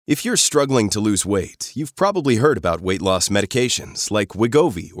If you're struggling to lose weight, you've probably heard about weight loss medications like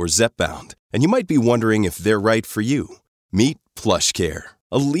Wegovy or Zepbound, and you might be wondering if they're right for you. Meet PlushCare,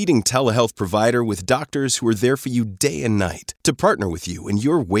 a leading telehealth provider with doctors who are there for you day and night to partner with you in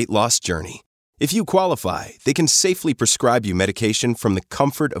your weight loss journey. If you qualify, they can safely prescribe you medication from the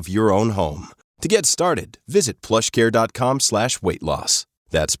comfort of your own home. To get started, visit plushcare.com/weight-loss.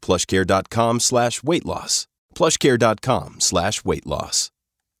 That's plushcare.com/weight-loss. plushcare.com/weight-loss.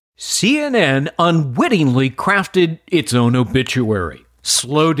 CNN unwittingly crafted its own obituary.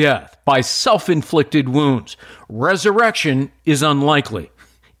 Slow death by self-inflicted wounds. Resurrection is unlikely.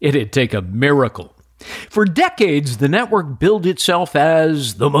 It'd take a miracle. For decades, the network billed itself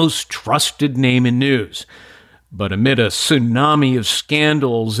as the most trusted name in news. But amid a tsunami of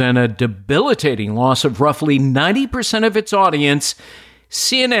scandals and a debilitating loss of roughly 90% of its audience,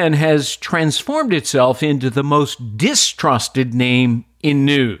 CNN has transformed itself into the most distrusted name in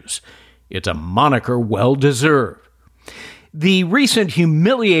news. It's a moniker well-deserved. The recent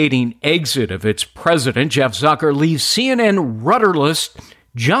humiliating exit of its president, Jeff Zucker, leaves CNN rudderless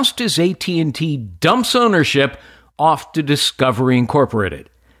just as AT&T dumps ownership off to Discovery Incorporated.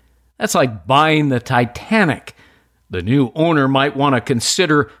 That's like buying the Titanic. The new owner might want to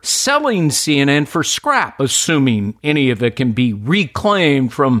consider selling CNN for scrap, assuming any of it can be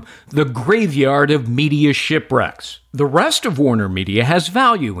reclaimed from the graveyard of media shipwrecks. The rest of Warner Media has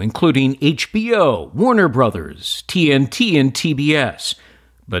value, including HBO, Warner Brothers, TNT, and TBS.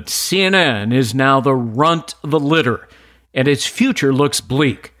 But CNN is now the runt of the litter, and its future looks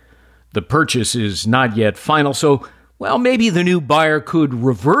bleak. The purchase is not yet final, so maybe the new buyer could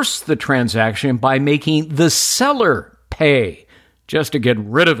reverse the transaction by making the seller pay just to get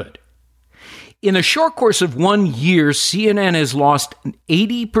rid of it. In a short course of 1 year, CNN has lost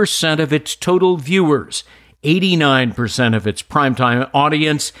 80% of its total viewers, 89% of its primetime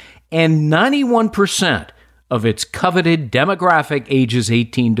audience, and 91% of its coveted demographic ages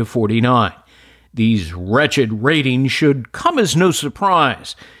 18 to 49. These wretched ratings should come as no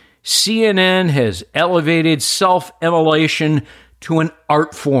surprise. CNN has elevated self-immolation to an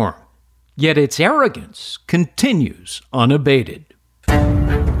art form, yet its arrogance continues unabated.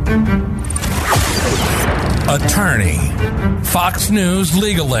 Attorney, Fox News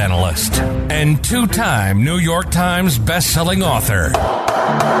legal analyst, and two-time New York Times best-selling author.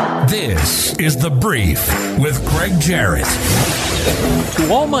 This is The Brief with Greg Jarrett.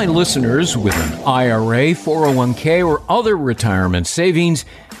 To all my listeners with an IRA, 401k, or other retirement savings,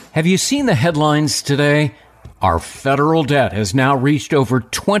 have you seen the headlines today? Our federal debt has now reached over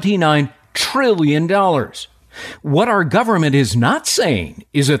 $29 trillion. What our government is not saying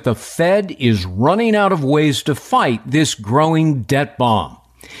is that the Fed is running out of ways to fight this growing debt bomb.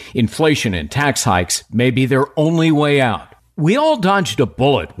 Inflation and tax hikes may be their only way out. We all dodged a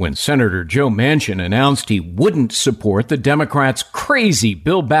bullet when Senator Joe Manchin announced he wouldn't support the Democrats' crazy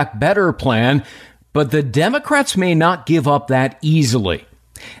Build Back Better plan, but the Democrats may not give up that easily.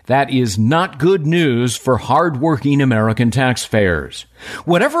 That is not good news for hardworking American taxpayers.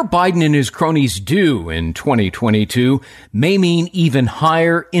 Whatever Biden and his cronies do in 2022 may mean even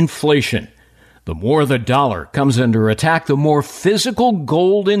higher inflation. The more the dollar comes under attack, the more physical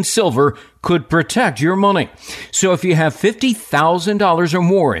gold and silver could protect your money. So if you have $50,000 or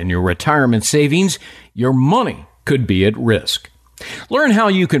more in your retirement savings, your money could be at risk. Learn how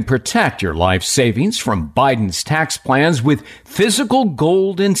you can protect your life savings from Biden's tax plans with physical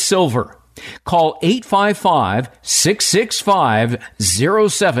gold and silver. Call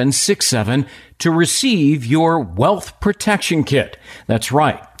 855-665-0767 to receive your wealth protection kit. That's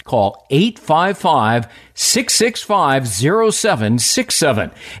right. Call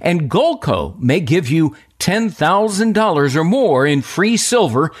 855-665-0767. And Goldco may give you $10,000 or more in free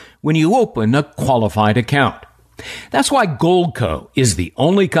silver when you open a qualified account. That's why Goldco is the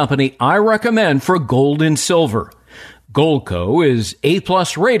only company I recommend for gold and silver. Goldco is A+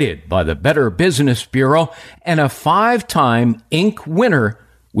 rated by the Better Business Bureau and a 5-time Inc. winner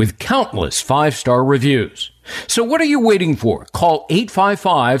with countless 5-star reviews. So what are you waiting for? Call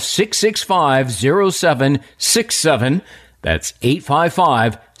 855-665-0767. That's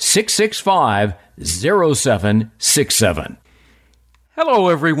 855-665-0767. Hello,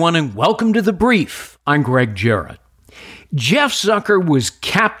 everyone, and welcome to The Brief. I'm Greg Jarrett. Jeff Zucker was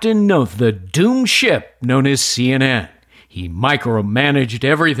captain of the doomed ship known as CNN. He micromanaged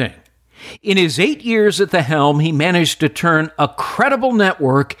everything. In his 8 years at the helm, he managed to turn a credible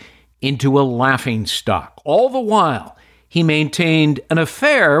network into a laughingstock. All the while, he maintained an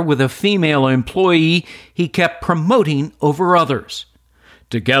affair with a female employee he kept promoting over others.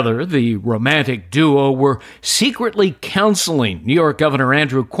 Together, the romantic duo were secretly counseling New York Governor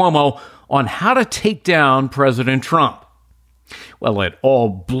Andrew Cuomo on how to take down President Trump. Well, it all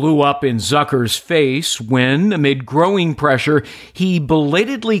blew up in Zucker's face when, amid growing pressure, he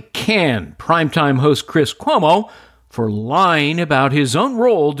belatedly canned primetime host Chris Cuomo for lying about his own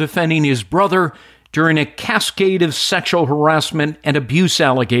role defending his brother during a cascade of sexual harassment and abuse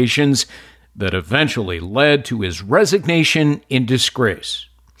allegations that eventually led to his resignation in disgrace.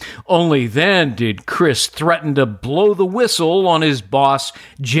 Only then did Chris threaten to blow the whistle on his boss,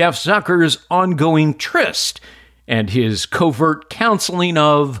 Jeff Zucker's ongoing tryst and his covert counseling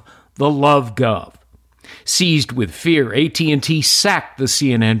of the Love Gov. Seized with fear, AT&T sacked the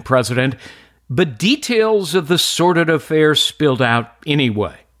CNN president, but details of the sordid affair spilled out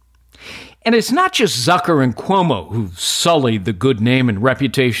anyway. And it's not just Zucker and Cuomo who've sullied the good name and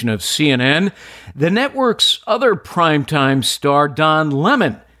reputation of CNN. The network's other primetime star, Don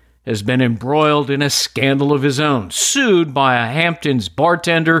Lemon, has been embroiled in a scandal of his own, sued by a Hamptons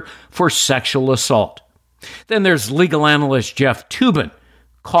bartender for sexual assault. Then there's legal analyst Jeff Toobin,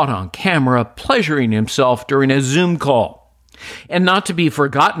 caught on camera pleasuring himself during a Zoom call. And not to be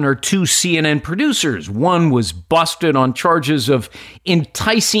forgotten are two CNN producers. One was busted on charges of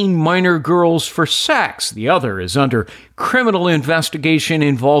enticing minor girls for sex. The other is under criminal investigation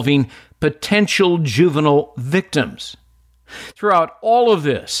involving potential juvenile victims. Throughout all of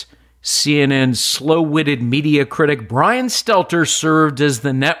this, CNN's slow-witted media critic Brian Stelter served as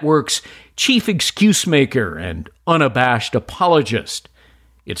the network's chief excuse maker and unabashed apologist.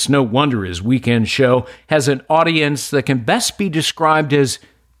 It's no wonder his weekend show has an audience that can best be described as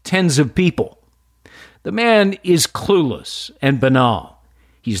tens of people. The man is clueless and banal.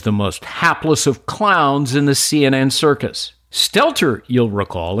 He's the most hapless of clowns in the CNN circus. Stelter, you'll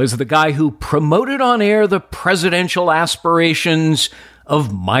recall, is the guy who promoted on air the presidential aspirations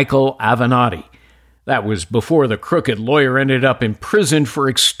of Michael Avenatti. That was before the crooked lawyer ended up in prison for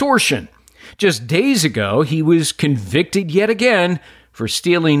extortion. Just days ago, he was convicted yet again for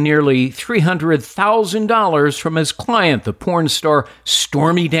stealing nearly $300,000 from his client, the porn star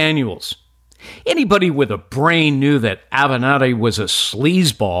Stormy Daniels. Anybody with a brain knew that Avenatti was a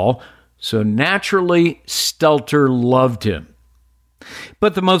sleazeball, so naturally, Stelter loved him.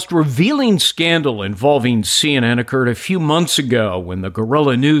 But the most revealing scandal involving CNN occurred a few months ago when the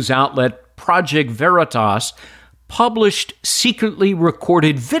guerrilla news outlet Project Veritas published secretly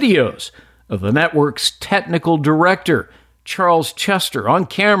recorded videos of the network's technical director, Charles Chester. On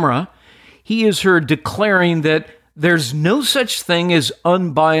camera, he is heard declaring that there's no such thing as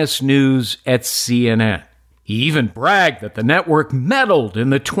unbiased news at CNN. He even bragged that the network meddled in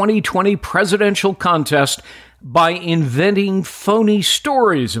the 2020 presidential contest by inventing phony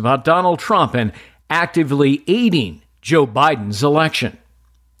stories about Donald Trump and actively aiding Joe Biden's election.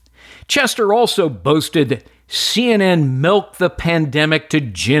 Chester also boasted that CNN milked the pandemic to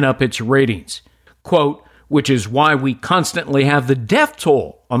gin up its ratings. Quote, which is why we constantly have the death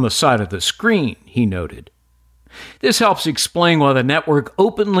toll on the side of the screen, he noted. This helps explain why the network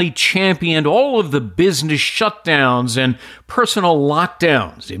openly championed all of the business shutdowns and personal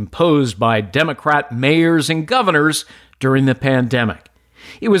lockdowns imposed by Democrat mayors and governors during the pandemic.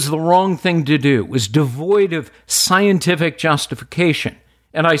 It was the wrong thing to do. It was devoid of scientific justification.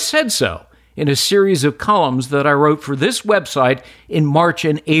 And I said so in a series of columns that I wrote for this website in March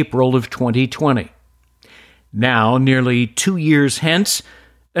and April of 2020. Now, nearly 2 years hence,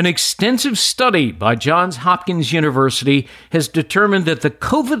 an extensive study by Johns Hopkins University has determined that the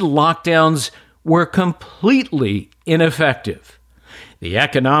COVID lockdowns were completely ineffective. The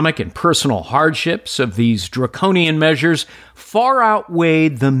economic and personal hardships of these draconian measures far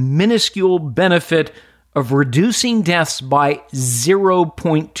outweighed the minuscule benefit of reducing deaths by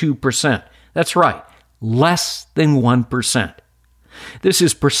 0.2%. That's right, less than 1%. This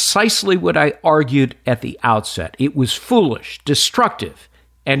is precisely what I argued at the outset. It was foolish, destructive,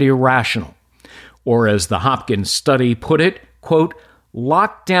 and irrational. Or as the Hopkins study put it, quote,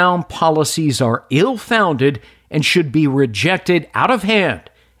 lockdown policies are ill-founded and should be rejected out of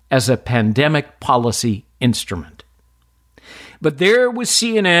hand as a pandemic policy instrument. But there was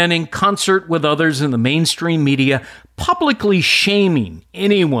CNN in concert with others in the mainstream media publicly shaming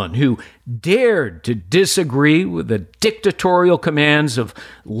anyone who dared to disagree with the dictatorial commands of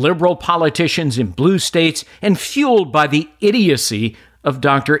liberal politicians in blue states and fueled by the idiocy of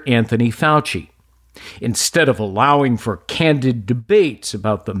Dr. Anthony Fauci. Instead of allowing for candid debates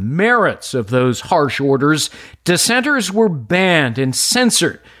about the merits of those harsh orders, dissenters were banned and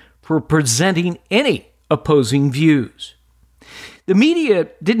censored for presenting any opposing views. The media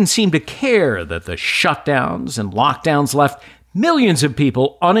didn't seem to care that the shutdowns and lockdowns left millions of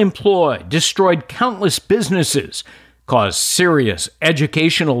people unemployed, destroyed countless businesses, caused serious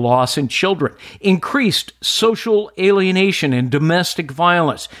educational loss in children, increased social alienation and domestic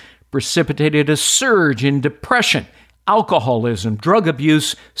violence, precipitated a surge in depression, alcoholism, drug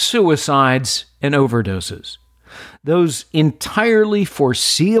abuse, suicides, and overdoses. Those entirely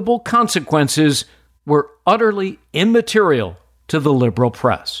foreseeable consequences were utterly immaterial to the liberal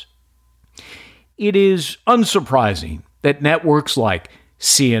press. It is unsurprising that networks like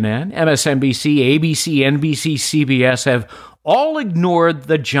CNN, MSNBC, ABC, NBC, CBS have all ignored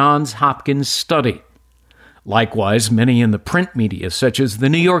the Johns Hopkins study. Likewise, many in the print media, such as the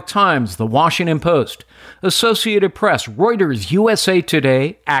New York Times, the Washington Post, Associated Press, Reuters, USA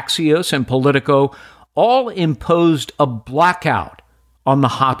Today, Axios, and Politico, all imposed a blackout on the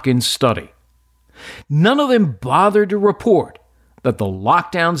Hopkins study. None of them bothered to report that the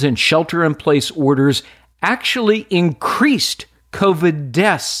lockdowns and shelter-in-place orders actually increased COVID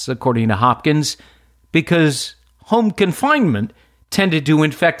deaths, according to Hopkins, because home confinement tended to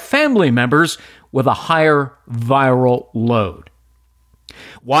infect family members with a higher viral load.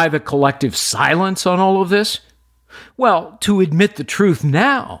 Why the collective silence on all of this? Well, to admit the truth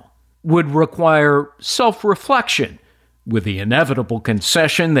now would require self-reflection, with the inevitable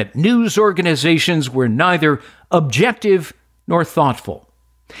concession that news organizations were neither objective nor thoughtful.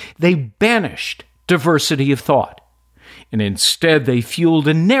 They banished diversity of thought, and instead they fueled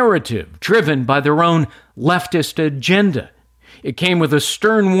a narrative driven by their own leftist agenda. It came with a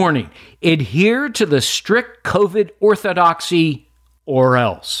stern warning: adhere to the strict COVID orthodoxy or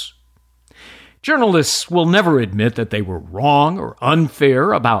else. Journalists will never admit that they were wrong or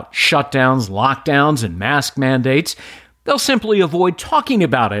unfair about shutdowns, lockdowns, and mask mandates. They'll simply avoid talking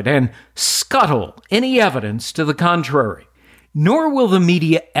about it and scuttle any evidence to the contrary. Nor will the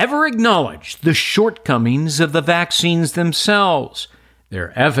media ever acknowledge the shortcomings of the vaccines themselves.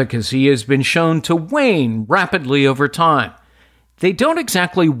 Their efficacy has been shown to wane rapidly over time. They don't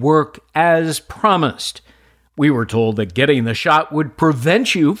exactly work as promised. We were told that getting the shot would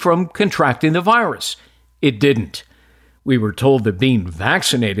prevent you from contracting the virus. It didn't. We were told that being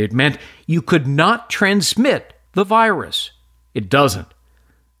vaccinated meant you could not transmit the virus. It doesn't.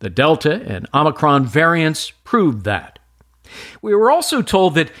 The Delta and Omicron variants proved that. We were also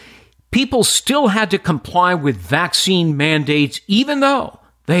told that people still had to comply with vaccine mandates even though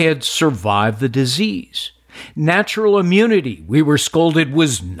they had survived the disease. Natural immunity, we were scolded,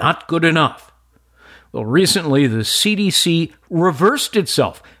 was not good enough. Well, recently the CDC reversed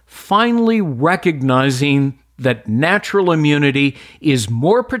itself, finally recognizing that natural immunity is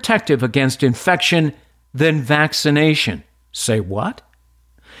more protective against infection than vaccination. Say what?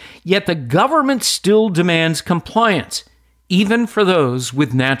 Yet the government still demands compliance, even for those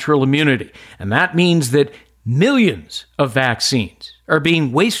with natural immunity. And that means that millions of vaccines are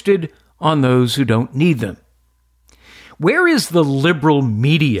being wasted on those who don't need them. Where is the liberal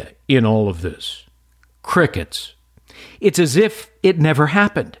media in all of this? Crickets. It's as if it never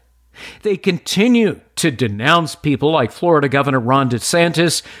happened. They continue to denounce people like Florida Governor Ron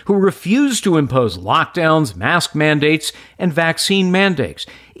DeSantis, who refused to impose lockdowns, mask mandates, and vaccine mandates.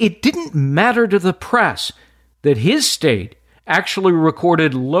 It didn't matter to the press that his state actually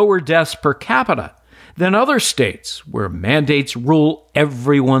recorded lower deaths per capita than other states where mandates rule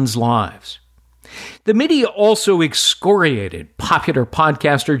everyone's lives. The media also excoriated popular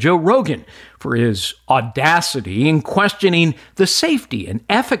podcaster Joe Rogan for his audacity in questioning the safety and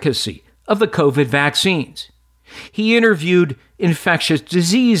efficacy of the COVID vaccines. He interviewed infectious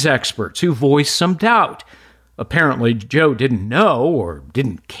disease experts who voiced some doubt. Apparently, Joe didn't know or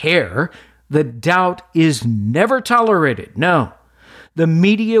didn't care that doubt is never tolerated. No, the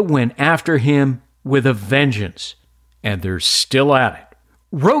media went after him with a vengeance, and they're still at it.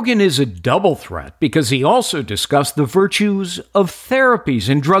 Rogan is a double threat because he also discussed the virtues of therapies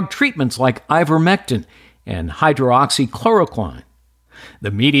and drug treatments like ivermectin and hydroxychloroquine.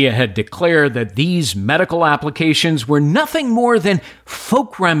 The media had declared that these medical applications were nothing more than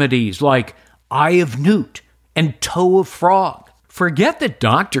folk remedies like eye of newt and toe of frog. Forget that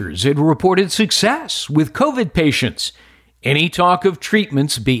doctors had reported success with COVID patients. Any talk of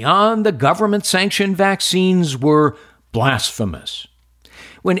treatments beyond the government-sanctioned vaccines were blasphemous.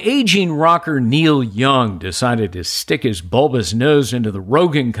 When aging rocker Neil Young decided to stick his bulbous nose into the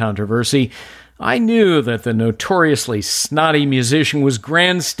Rogan controversy, I knew that the notoriously snotty musician was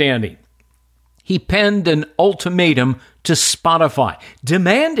grandstanding. He penned an ultimatum to Spotify,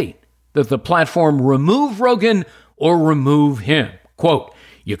 demanding that the platform remove Rogan or remove him. Quote,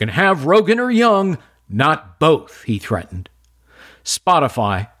 "You can have Rogan or Young, not both," he threatened.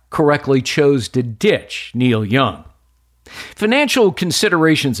 Spotify correctly chose to ditch Neil Young. Financial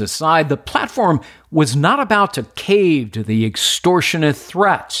considerations aside, the platform was not about to cave to the extortionate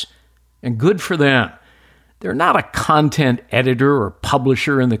threats. And good for them. They're not a content editor or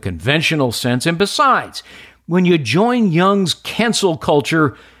publisher in the conventional sense. And besides, when you join Young's cancel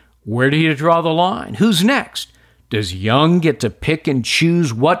culture, where do you draw the line? Who's next? Does Young get to pick and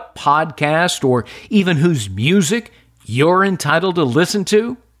choose what podcast or even whose music you're entitled to listen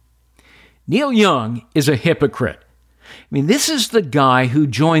to? Neil Young is a hypocrite. I mean, this is the guy who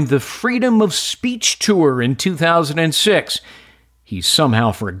joined the Freedom of Speech Tour in 2006. He's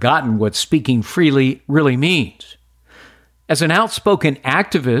somehow forgotten what speaking freely really means. As an outspoken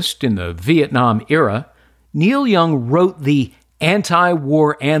activist in the Vietnam era, Neil Young wrote the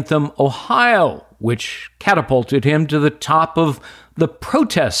anti-war anthem Ohio, which catapulted him to the top of the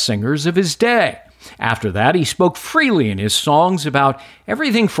protest singers of his day. After that, he spoke freely in his songs about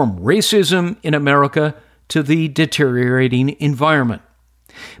everything from racism in America to the deteriorating environment.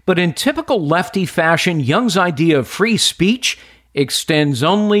 But in typical lefty fashion, Young's idea of free speech extends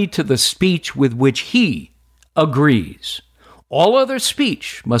only to the speech with which he agrees. All other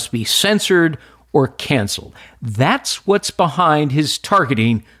speech must be censored or canceled. That's what's behind his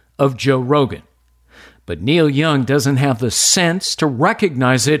targeting of Joe Rogan. But Neil Young doesn't have the sense to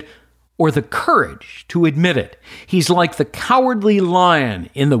recognize it or the courage to admit it. He's like the cowardly lion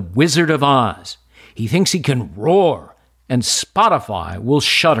in The Wizard of Oz. He thinks he can roar, and Spotify will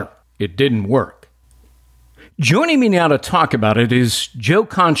shudder. It didn't work. Joining me now to talk about it is Joe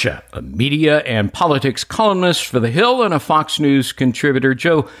Concha, a media and politics columnist for The Hill and a Fox News contributor.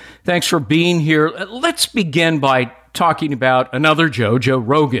 Joe, thanks for being here. Let's begin by talking about another Joe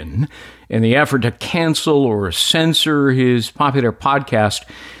Rogan, and the effort to cancel or censor his popular podcast.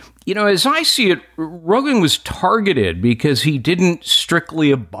 You know, as I see it, Rogan was targeted because he didn't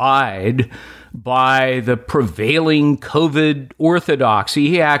strictly abide by the prevailing COVID orthodoxy.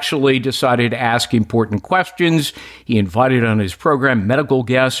 He actually decided to ask important questions. He invited on his program medical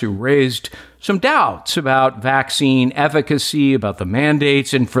guests who raised some doubts about vaccine efficacy, about the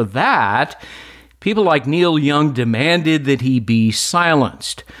mandates, and for that, people like Neil Young demanded that he be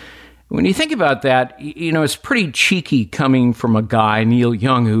silenced. When you think about that, you know, it's pretty cheeky coming from a guy, Neil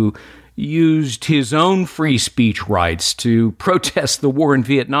Young, who used his own free speech rights to protest the war in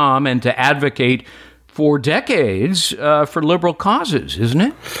Vietnam and to advocate for decades for liberal causes, isn't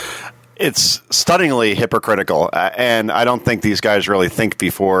it? It's stunningly hypocritical, and I don't think these guys really think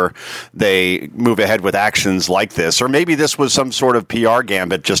before they move ahead with actions like this. Or maybe this was some sort of PR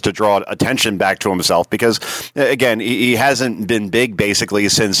gambit just to draw attention back to himself, because, again, he hasn't been big basically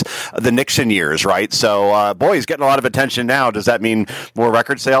since the Nixon years, right? So, boy, he's getting a lot of attention now. Does that mean more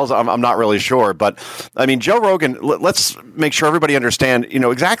record sales? I'm not really sure. But, I mean, Joe Rogan, let's make sure everybody understand, you know,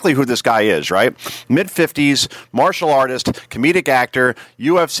 exactly who this guy is, right? Mid-50s, martial artist, comedic actor,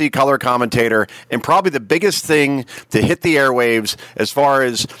 UFC color commentator, and probably the biggest thing to hit the airwaves as far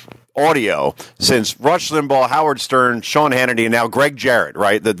as audio since Rush Limbaugh, Howard Stern, Sean Hannity, and now Greg Jarrett,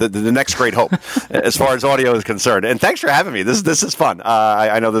 right? The next great hope as far as audio is concerned. And thanks for having me. This is fun.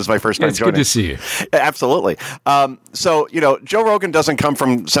 I know this is my first time joining. It's good to see you. Absolutely. So, you know, Joe Rogan doesn't come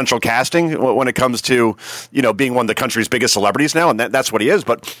from central casting when it comes to, you know, being one of the country's biggest celebrities now, and that's what he is.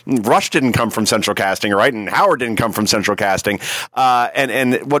 But Rush didn't come from central casting, right? And Howard didn't come from central casting.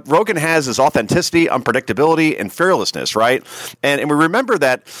 And what Rogan has is authenticity, unpredictability, and fearlessness, right? And we remember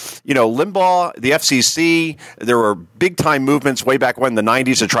that, you know, Limbaugh, the FCC, there were big-time movements way back when in the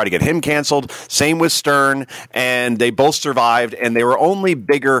 90s to try to get him canceled. Same with Stern, and they both survived, and they were only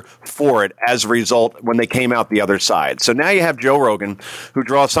bigger for it as a result when they came out the other side. So now you have Joe Rogan, who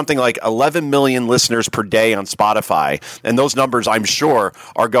draws something like 11 million listeners per day on Spotify, and those numbers, I'm sure,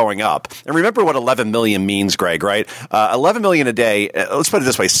 are going up. And remember what 11 million means, Greg, right? 11 million a day, let's put it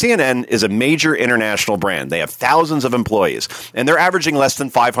this way, CNN is a major international brand. They have thousands of employees, and they're averaging less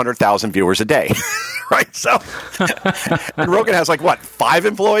than 500,000 viewers a day, right? So, and Rogan has like, what, 5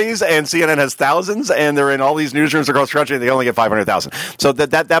 employees, and CNN has thousands, and they're in all these newsrooms across the country, and they only get 500,000. So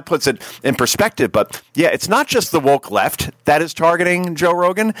that puts it in perspective. But yeah, it's not just the woke left that is targeting Joe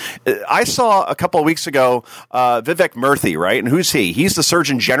Rogan. I saw a couple of weeks ago Vivek Murthy, right? And who's he? He's the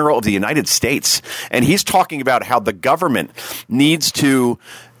Surgeon General of the United States, and he's talking about how the government needs to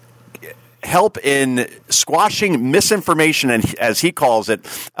help in squashing misinformation, and as he calls it,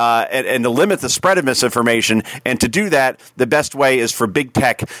 and to limit the spread of misinformation. And to do that, the best way is for big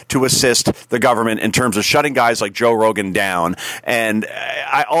tech to assist the government in terms of shutting guys like Joe Rogan down. And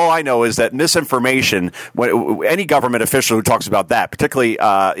all I know is that misinformation, any government official who talks about that, particularly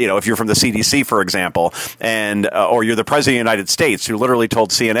if you're from the CDC, for example, and or you're the president of the United States, who literally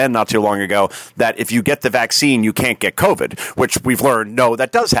told CNN not too long ago that if you get the vaccine, you can't get COVID, which we've learned, no,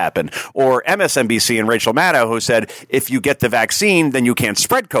 that does happen. Or MSNBC and Rachel Maddow, who said, if you get the vaccine, then you can't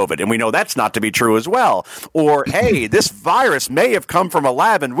spread COVID. And we know that's not to be true as well. Or, hey, this virus may have come from a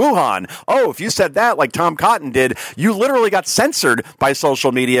lab in Wuhan. Oh, if you said that like Tom Cotton did, you literally got censored by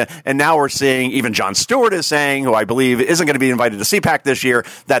social media. And now we're seeing, even Jon Stewart is saying, who I believe isn't going to be invited to CPAC this year,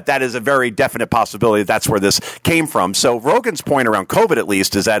 that is a very definite possibility that's where this came from. So Rogan's point around COVID, at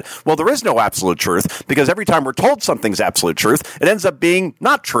least, is that, well, there is no absolute truth, because every time we're told something's absolute truth, it ends up being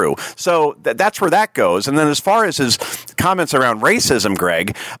not true. So that's where that goes. And then as far as his comments around racism,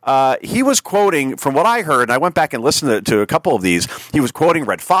 Greg, he was quoting, from what I heard, and I went back and listened to a couple of these, he was quoting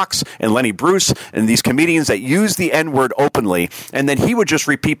Red Fox and Lenny Bruce and these comedians that use the N-word openly, and then he would just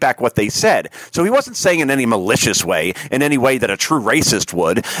repeat back what they said. So he wasn't saying in any malicious way, in any way that a true racist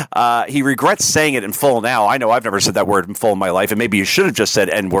would. He regrets saying it in full now. I know I've never said that word in full in my life, and maybe you should have just said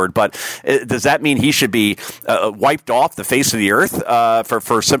N-word, but does that mean he should be wiped off the face of the earth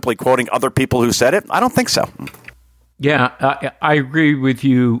for simply quoting other people who said it? I don't think so. Yeah, I agree with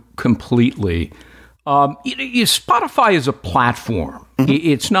you completely. Spotify is a platform. Mm-hmm.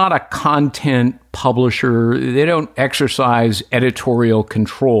 It's not a content publisher. They don't exercise editorial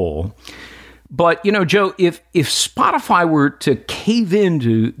control. But, Joe, if Spotify were to cave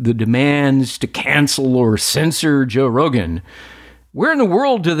into the demands to cancel or censor Joe Rogan, where in the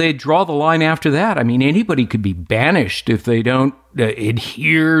world do they draw the line after that? I mean, anybody could be banished if they don't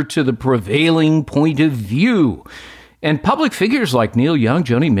adhere to the prevailing point of view. And public figures like Neil Young,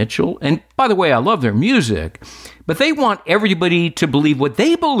 Joni Mitchell, and by the way, I love their music, but they want everybody to believe what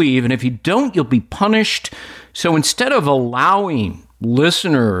they believe, and if you don't, you'll be punished. So instead of allowing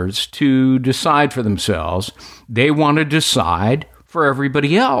listeners to decide for themselves, they want to decide for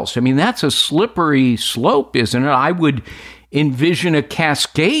everybody else. I mean, that's a slippery slope, isn't it? I would envision a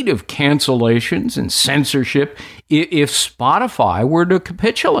cascade of cancellations and censorship if Spotify were to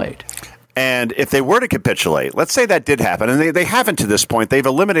capitulate. And if they were to capitulate, let's say that did happen, and they haven't to this point, they've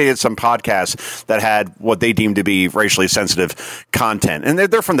eliminated some podcasts that had what they deem to be racially sensitive content. And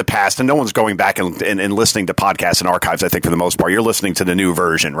they're from the past, and no one's going back and listening to podcasts and archives, I think, for the most part. You're listening to the new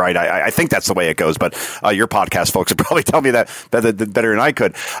version, right? I think that's the way it goes, but your podcast folks would probably tell me that better than I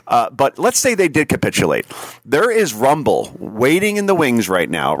could. But let's say they did capitulate. There is Rumble waiting in the wings right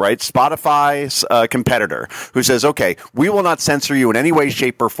now, right? Spotify's competitor, who says, okay, we will not censor you in any way,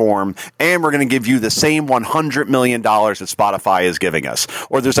 shape, or form, and we're going to give you the same $100 million that Spotify is giving us.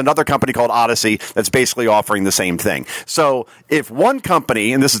 Or there's another company called Odyssey that's basically offering the same thing. So if one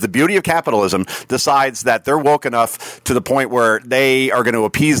company, and this is the beauty of capitalism, decides that they're woke enough to the point where they are going to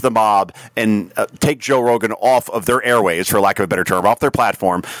appease the mob and take Joe Rogan off of their airways, for lack of a better term, off their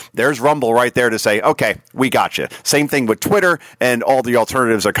platform, there's Rumble right there to say, okay, we got you. Same thing with Twitter, and all the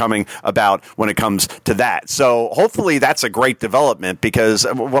alternatives are coming about when it comes to that. So hopefully that's a great development, because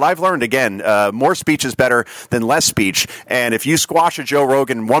what I've learned, again, more speech is better than less speech. And if you squash a Joe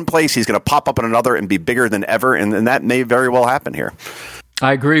Rogan in one place, he's going to pop up in another and be bigger than ever. And that may very well happen here.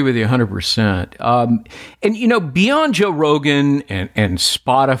 I agree with you 100%. And, beyond Joe Rogan and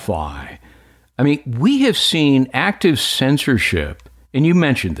Spotify, I mean, we have seen active censorship, and you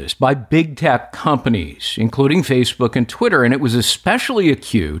mentioned this, by big tech companies, including Facebook and Twitter. And it was especially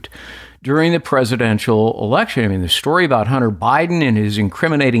acute during the presidential election. I mean, the story about Hunter Biden and his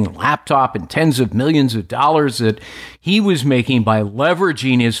incriminating laptop and tens of millions of dollars that he was making by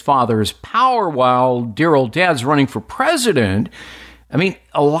leveraging his father's power while dear old dad's running for president. I mean,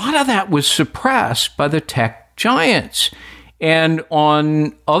 a lot of that was suppressed by the tech giants. And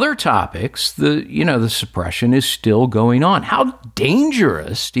on other topics, the suppression is still going on. How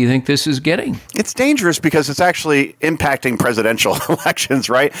dangerous do you think this is getting? It's dangerous because it's actually impacting presidential elections,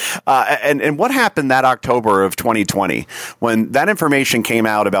 right? And what happened that October of 2020 when that information came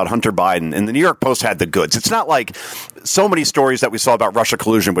out about Hunter Biden, and the New York Post had the goods. It's not like so many stories that we saw about Russia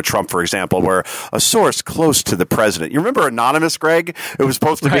collusion with Trump, for example, where a source close to the president. You remember Anonymous, Greg? It was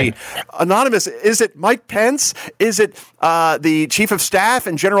supposed to be Anonymous. Is it Mike Pence? Is it the chief of staff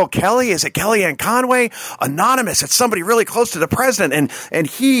and General Kelly, is it Kellyanne Conway? Anonymous. It's somebody really close to the president. And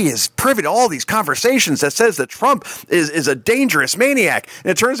he is privy to all these conversations that says that Trump is a dangerous maniac.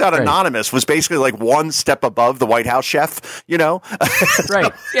 And it turns out Anonymous was basically like one step above the White House chef, you know?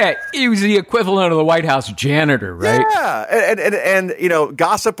 Right. Yeah. He was the equivalent of the White House janitor, right? Yeah. And you know,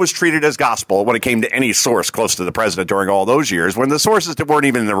 gossip was treated as gospel when it came to any source close to the president during all those years, when the sources weren't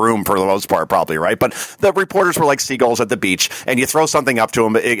even in the room for the most part, probably, right? But the reporters were like seagulls at the beach, and you throw something up to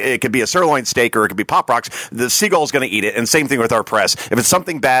them. It could be a sirloin steak or it could be Pop Rocks. The seagull's going to eat it. And same thing with our press. If it's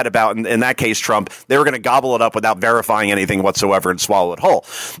something bad about, in that case, Trump, they were going to gobble it up without verifying anything whatsoever and swallow it whole.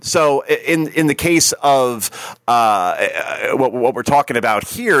 So in the case of what we're talking about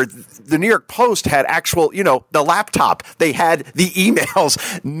here, the New York Post had actual, you know, the laptop. They had the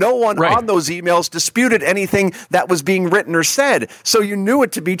emails. No one on those emails disputed anything that was being written or said. So you knew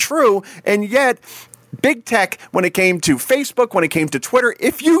it to be true. And yet, big tech, when it came to Facebook, when it came to Twitter,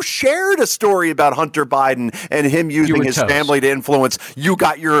 if you shared a story about Hunter Biden and him using his family to influence, you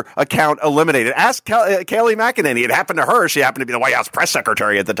got your account eliminated. Ask Kayleigh McEnany. It happened to her. She happened to be the White House press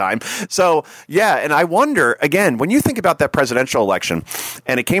secretary at the time. So, yeah, and I wonder, again, when you think about that presidential election,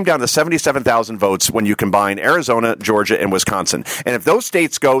 and it came down to 77,000 votes when you combine Arizona, Georgia, and Wisconsin. And if those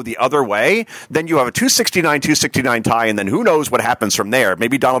states go the other way, then you have a 269 tie, and then who knows what happens from there.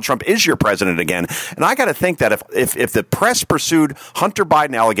 Maybe Donald Trump is your president again. And I got to think that if the press pursued Hunter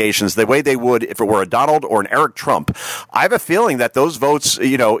Biden allegations the way they would if it were a Donald or an Eric Trump, I have a feeling that those votes,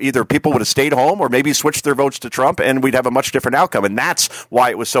 you know, either people would have stayed home or maybe switched their votes to Trump, and we'd have a much different outcome. And that's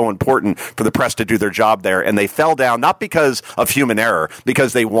why it was so important for the press to do their job there. And they fell down, not because of human error,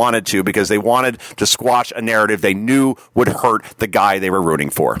 because they wanted to squash a narrative they knew would hurt the guy they were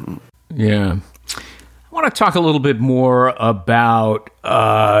rooting for. Yeah. I want to talk a little bit more about,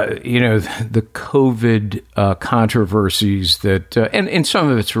 the COVID controversies that, and some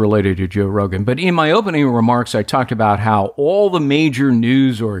of it's related to Joe Rogan. But in my opening remarks, I talked about how all the major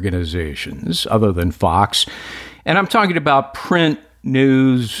news organizations, other than Fox, and I'm talking about print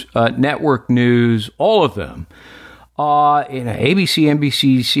news, network news, all of them, ABC,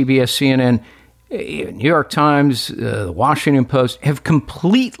 NBC, CBS, CNN, New York Times, the Washington Post, have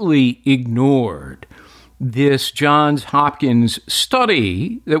completely ignored this Johns Hopkins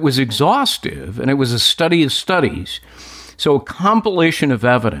study that was exhaustive, and it was a study of studies, so a compilation of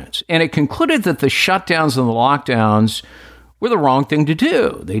evidence. And it concluded that the shutdowns and the lockdowns were the wrong thing to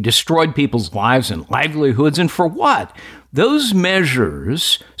do. They destroyed people's lives and livelihoods, and for what? Those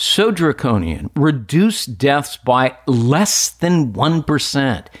measures, so draconian, reduced deaths by less than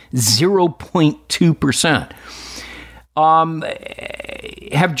 1%, 0.2%.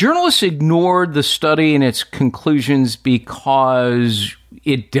 Have journalists ignored the study and its conclusions because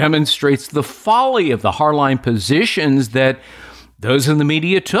it demonstrates the folly of the hardline positions that those in the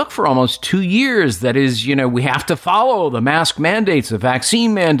media took for almost 2 years? That is, we have to follow the mask mandates, the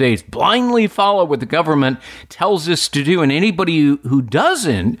vaccine mandates, blindly follow what the government tells us to do. And anybody who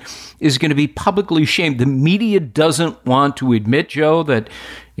doesn't is going to be publicly shamed. The media doesn't want to admit, Joe, that,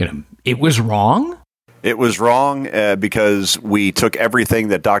 it was wrong. It was wrong because we took everything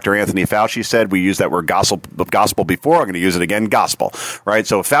that Dr. Anthony Fauci said. We used that word gospel before. I'm going to use it again, gospel, right?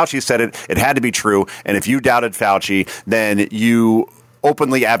 So if Fauci said it, it had to be true. And if you doubted Fauci, then you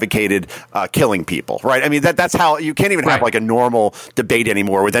openly advocated killing people, right? I mean, that's how you can't even have like a normal debate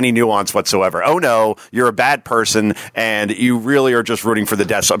anymore with any nuance whatsoever. Oh no, you're a bad person and you really are just rooting for the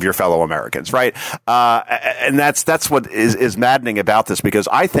deaths of your fellow Americans, right? And that's what is maddening about this, because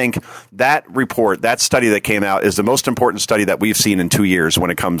I think that report, that study that came out, is the most important study that we've seen in 2 years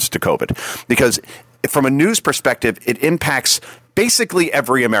when it comes to COVID, because from a news perspective, it impacts basically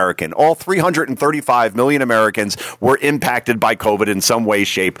every American. All 335 million Americans were impacted by COVID in some way,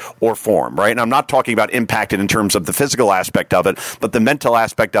 shape, or form, right? And I'm not talking about impacted in terms of the physical aspect of it, but the mental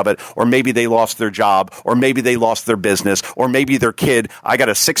aspect of it, or maybe they lost their job, or maybe they lost their business, or maybe their kid. I got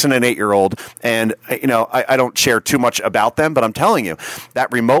a 6 and an 8-year-old, and, I don't share too much about them, but I'm telling you,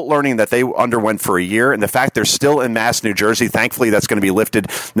 that remote learning that they underwent for a year, and the fact they're still in Mass, New Jersey, thankfully that's going to be lifted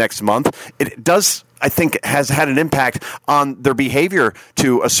next month, it does, I think, has had an impact on their behavior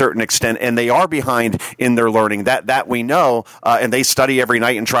to a certain extent, and they are behind in their learning. That we know, and they study every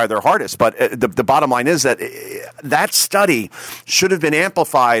night and try their hardest. But the bottom line is that that study should have been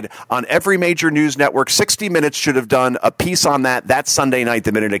amplified on every major news network. 60 Minutes should have done a piece on that Sunday night,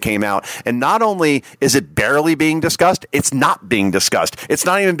 the minute it came out. And not only is it barely being discussed, it's not being discussed. It's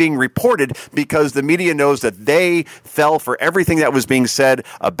not even being reported, because the media knows that they fell for everything that was being said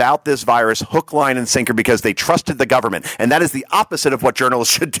about this virus, hook, line, and sinker because they trusted the government. And that is the opposite of what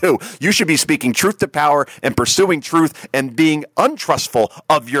journalists should do. You should be speaking truth to power and pursuing truth and being untrustful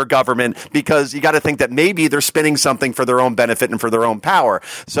of your government, because you got to think that maybe they're spinning something for their own benefit and for their own power.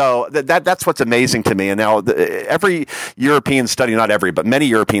 So that's what's amazing to me. And now every European study, not every, but many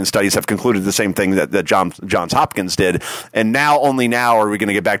European studies have concluded the same thing that Johns Hopkins did. And only now are we going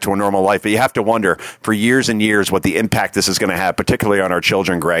to get back to a normal life. But you have to wonder for years and years what the impact this is going to have, particularly on our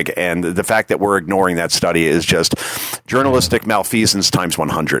children, Greg. And the fact that we're ignoring that study is just journalistic malfeasance times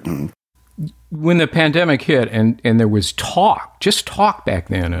 100. When the pandemic hit and there was talk back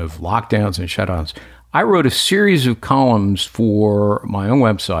then of lockdowns and shutdowns, I wrote a series of columns for my own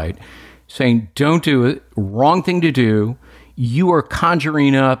website saying, don't do it, wrong thing to do. You are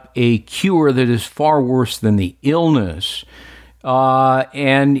conjuring up a cure that is far worse than the illness.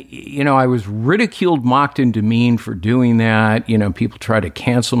 And, I was ridiculed, mocked, and demeaned for doing that. People tried to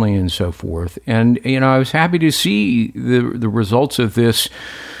cancel me and so forth. And, I was happy to see the results of this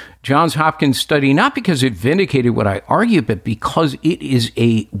Johns Hopkins study, not because it vindicated what I argued, but because it is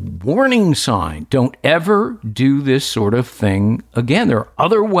a warning sign. Don't ever do this sort of thing again. There are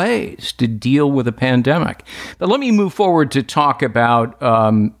other ways to deal with a pandemic. But let me move forward to talk about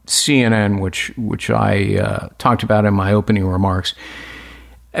CNN, which I talked about in my opening remarks.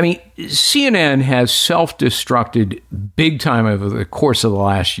 I mean, CNN has self-destructed big time over the course of the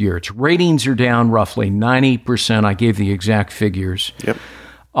last year. Its ratings are down roughly 90%. I gave the exact figures. Yep.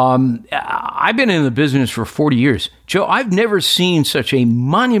 I've been in the business for 40 years. Joe, I've never seen such a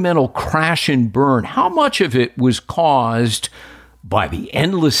monumental crash and burn. How much of it was caused by the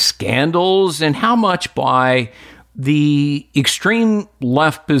endless scandals and how much by the extreme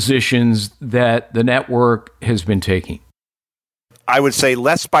left positions that the network has been taking? I would say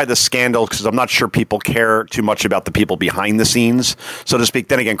less by the scandal, because I'm not sure people care too much about the people behind the scenes, so to speak.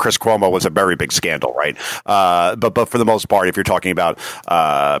 Then again, Chris Cuomo was a very big scandal, right? But for the most part, if you're talking about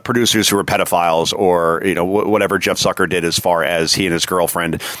producers who were pedophiles, or whatever Jeff Zucker did as far as he and his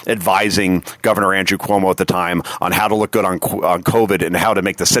girlfriend advising Governor Andrew Cuomo at the time on how to look good on COVID and how to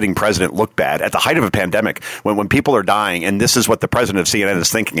make the sitting president look bad at the height of a pandemic, when people are dying, and this is what the president of CNN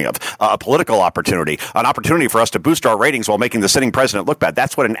is thinking of: a political opportunity, an opportunity for us to boost our ratings while making the sitting president look bad.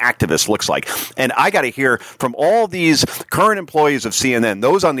 That's what an activist looks like. And I got to hear from all these current employees of CNN,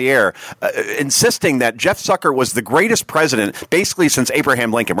 those on the air, insisting that Jeff Zucker was the greatest president basically since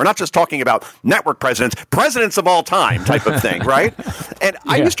Abraham Lincoln. We're not just talking about network presidents of all time type of thing, right? And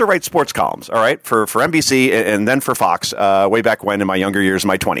I used to write sports columns, all right, for NBC and then for Fox way back when in my younger years, in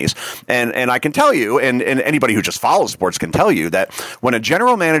my 20s. And I can tell you, and anybody who just follows sports can tell you, that when a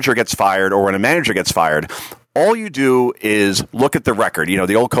general manager gets fired or when a manager gets fired, all you do is look at the record.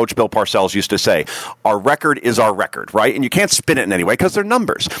 The old coach Bill Parcells used to say, our record is our record, right? And you can't spin it in any way because they're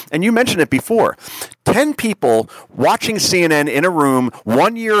numbers. And you mentioned it before. 10 people watching CNN in a room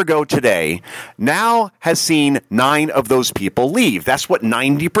 1 year ago today now has seen 9 of those people leave. That's what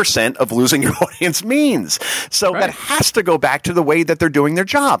 90% of losing your audience means. So That has to go back to the way that they're doing their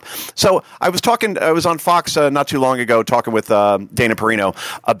job. So I was on Fox not too long ago talking with Dana Perino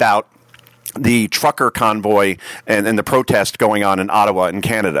about the trucker convoy and the protest going on in Ottawa in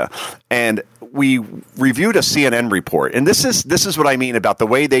Canada. And we reviewed a CNN report. And this is what I mean about the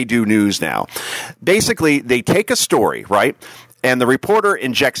way they do news now. Basically, they take a story, right? And the reporter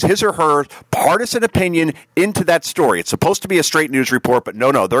injects his or her partisan opinion into that story. It's supposed to be a straight news report, but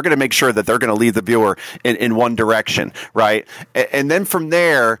no, they're going to make sure that they're going to lead the viewer in one direction, right? And then from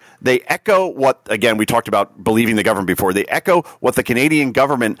there, they echo what, again, we talked about believing the government before. They echo what the Canadian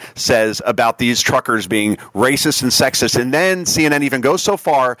government says about these truckers being racist and sexist. And then CNN even goes so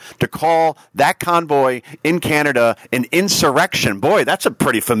far to call that convoy in Canada an insurrection. Boy, that's a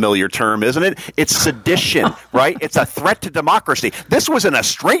pretty familiar term, isn't it? It's sedition, right? It's a threat to democracy. This was in a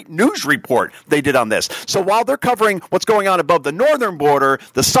straight news report they did on this. So while they're covering what's going on above the northern border,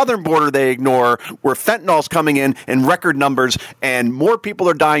 the southern border they ignore, where fentanyl's coming in record numbers, and more people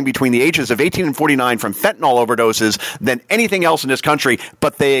are dying between the ages of 18 and 49 from fentanyl overdoses than anything else in this country,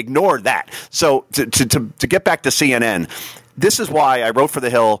 but they ignore that. So to get back to CNN, this is why I wrote for The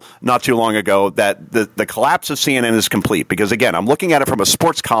Hill not too long ago that the collapse of CNN is complete. Because, again, I'm looking at it from a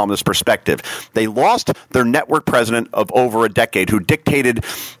sports columnist perspective. They lost their network president of over a decade who dictated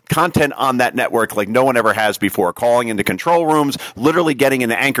content on that network like no one ever has before, calling into control rooms, literally getting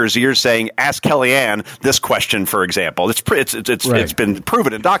into anchors' ears saying, ask Kellyanne this question, for example. It's been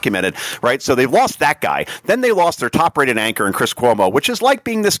proven and documented, right? So they've lost that guy. Then they lost their top-rated anchor in Chris Cuomo, which is like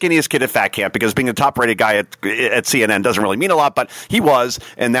being the skinniest kid at fat camp, because being the top-rated guy at CNN doesn't really mean a lot, but he was,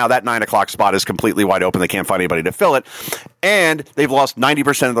 and now that 9 o'clock spot is completely wide open. They can't find anybody to fill it. And they've lost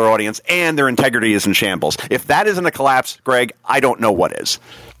 90% of their audience, and their integrity is in shambles. If that isn't a collapse, Greg, I don't know what is.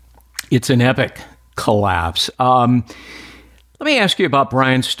 It's an epic collapse. Let me ask you about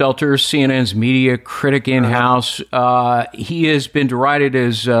Brian Stelter, CNN's media critic in-house. He has been derided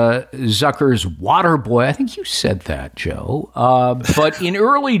as Zucker's water boy. I think you said that, Joe. But in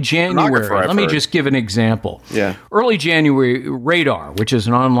early January, let me just give an example. Yeah. Early January, Radar, which is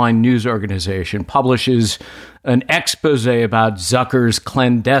an online news organization, publishes an expose about Zucker's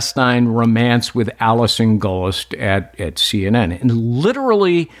clandestine romance with Alison Gollust at CNN. And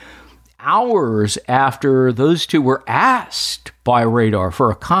literally hours after those two were asked by Radar for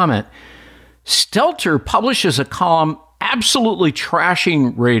a comment, Stelter publishes a column absolutely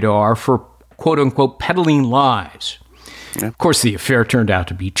trashing Radar for, quote-unquote, peddling lies. Yeah. Of course, the affair turned out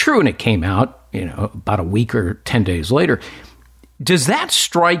to be true, and it came out, about a week or 10 days later. Does that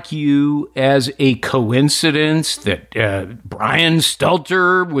strike you as a coincidence that Brian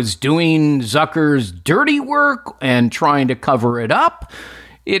Stelter was doing Zucker's dirty work and trying to cover it up?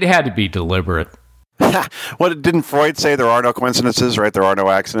 It had to be deliberate. Well, didn't Freud say there are no coincidences, right? There are no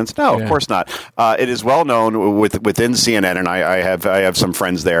accidents? No, Of course not. It is well known within CNN, and I have some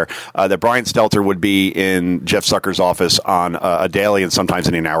friends there, that Brian Stelter would be in Jeff Zucker's office on a daily and sometimes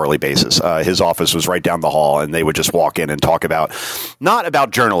on an hourly basis. His office was right down the hall, and they would just walk in and talk not about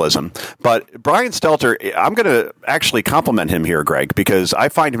journalism, but Brian Stelter. I'm going to actually compliment him here, Greg, because I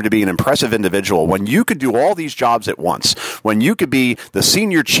find him to be an impressive individual. When you could do all these jobs at once, when you could be the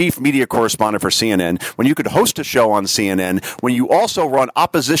senior chief media correspondent for CNN, when you could host a show on CNN, when you also run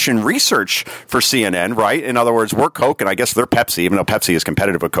opposition research for CNN, right? In other words, we're Coke, and I guess they're Pepsi, even though Pepsi is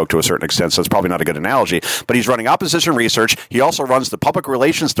competitive with Coke to a certain extent, so it's probably not a good analogy. But he's running opposition research. He also runs the public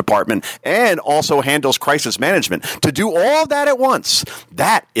relations department and also handles crisis management. To do all of that at once,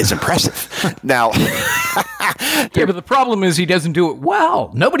 that is impressive. Now, yeah, but the problem is he doesn't do it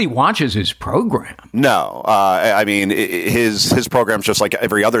well. Nobody watches his program. No, I mean, his program's just like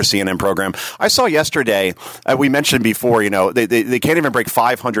every other CNN program. I saw yesterday, we mentioned before, they can't even break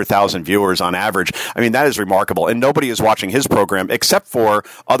 500,000 viewers on average. I mean, that is remarkable. And nobody is watching his program except for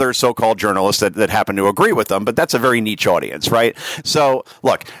other so-called journalists that happen to agree with them. But that's a very niche audience, right? So,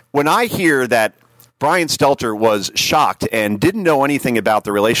 look, when I hear that Brian Stelter was shocked and didn't know anything about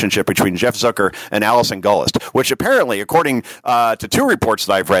the relationship between Jeff Zucker and Alison Gollust, which apparently, according to two reports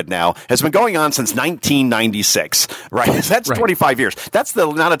that I've read now, has been going on since 1996, right? That's right. 25 years. That's the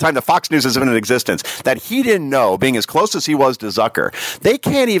amount of time that Fox News has been in existence, that he didn't know, being as close as he was to Zucker. They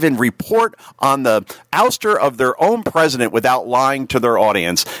can't even report on the ouster of their own president without lying to their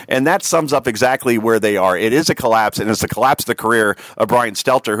audience, and that sums up exactly where they are. It is a collapse, and it's the collapse of the career of Brian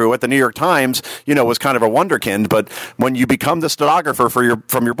Stelter, who at the New York Times, was kind of a wonderkind, but when you become the stenographer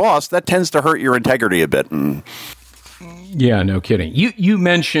from your boss, that tends to hurt your integrity a bit. Yeah, no kidding. You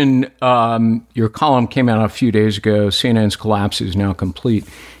mentioned your column came out a few days ago, CNN's collapse is now complete.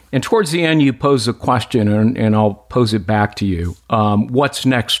 And towards the end, you pose a question, and I'll pose it back to you. What's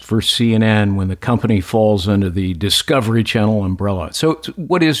next for CNN when the company falls under the Discovery Channel umbrella? So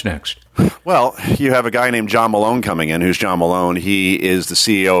what is next? Well, you have a guy named John Malone coming in. Who's John Malone? He is the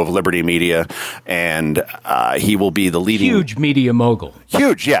CEO of Liberty Media, and he will be the leading... Huge media mogul.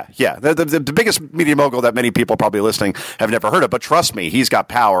 Huge, yeah. The biggest media mogul that many people probably listening have never heard of, but trust me, he's got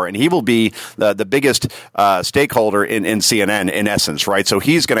power, and he will be the biggest stakeholder in CNN, in essence, right? So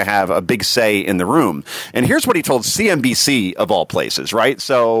he's going to have a big say in the room. And here's what he told CNBC, of all places, right?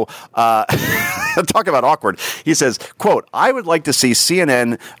 So, talk about awkward. He says, quote, "I would like to see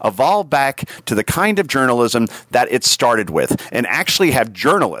CNN evolve back to the kind of journalism that it started with and actually have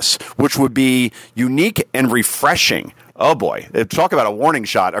journalists, which would be unique and refreshing." Oh boy, talk about a warning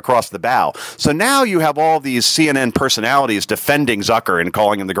shot across the bow. So now you have all these CNN personalities defending Zucker and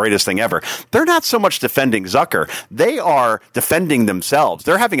calling him the greatest thing ever. They're not so much defending Zucker. They are defending themselves.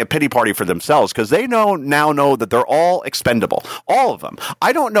 They're having a pity party for themselves because they now know that they're all expendable. All of them.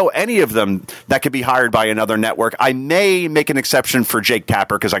 I don't know any of them that could be hired by another network. I may make an exception for Jake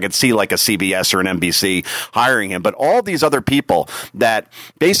Tapper because I could see like a CBS or an NBC hiring him. But all these other people that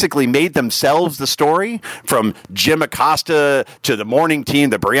basically made themselves the story, from Jim McConnell Acosta to the morning team,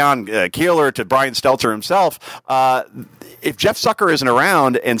 the Breon Keeler to Brian Stelter himself. If Jeff Zucker isn't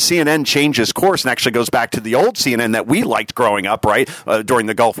around and CNN changes course and actually goes back to the old CNN that we liked growing up, right, during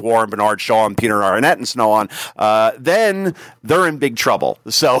the Gulf War and Bernard Shaw and Peter Arnett and so on, then they're in big trouble.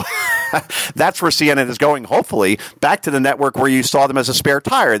 So that's where CNN is going, hopefully, back to the network where you saw them as a spare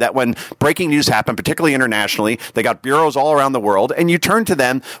tire, that when breaking news happened, particularly internationally, they got bureaus all around the world, and you turn to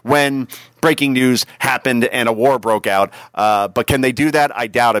them when breaking news happened and a war broke out. But can they do that? I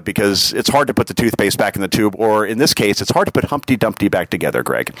doubt it, because it's hard to put the toothpaste back in the tube, or in this case, it's hard to put Humpty Dumpty back together,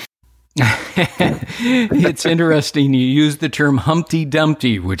 Greg. It's interesting you use the term Humpty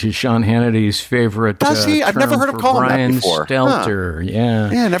Dumpty, which is Sean Hannity's favorite Does he? I've never heard him call him that before. Stelter. Huh.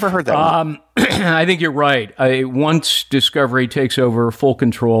 Yeah, never heard that one. I think you're right. Once Discovery takes over full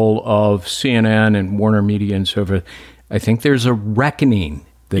control of CNN and Warner Media and so forth, I think there's a reckoning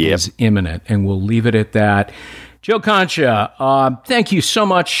that is imminent, and we'll leave it at that. Joe Concha, thank you so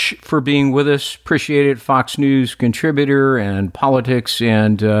much for being with us. Appreciate it. Fox News contributor and politics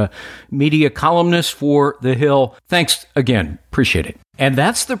and media columnist for The Hill. Thanks again. Appreciate it. And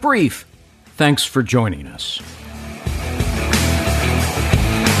that's The Brief. Thanks for joining us.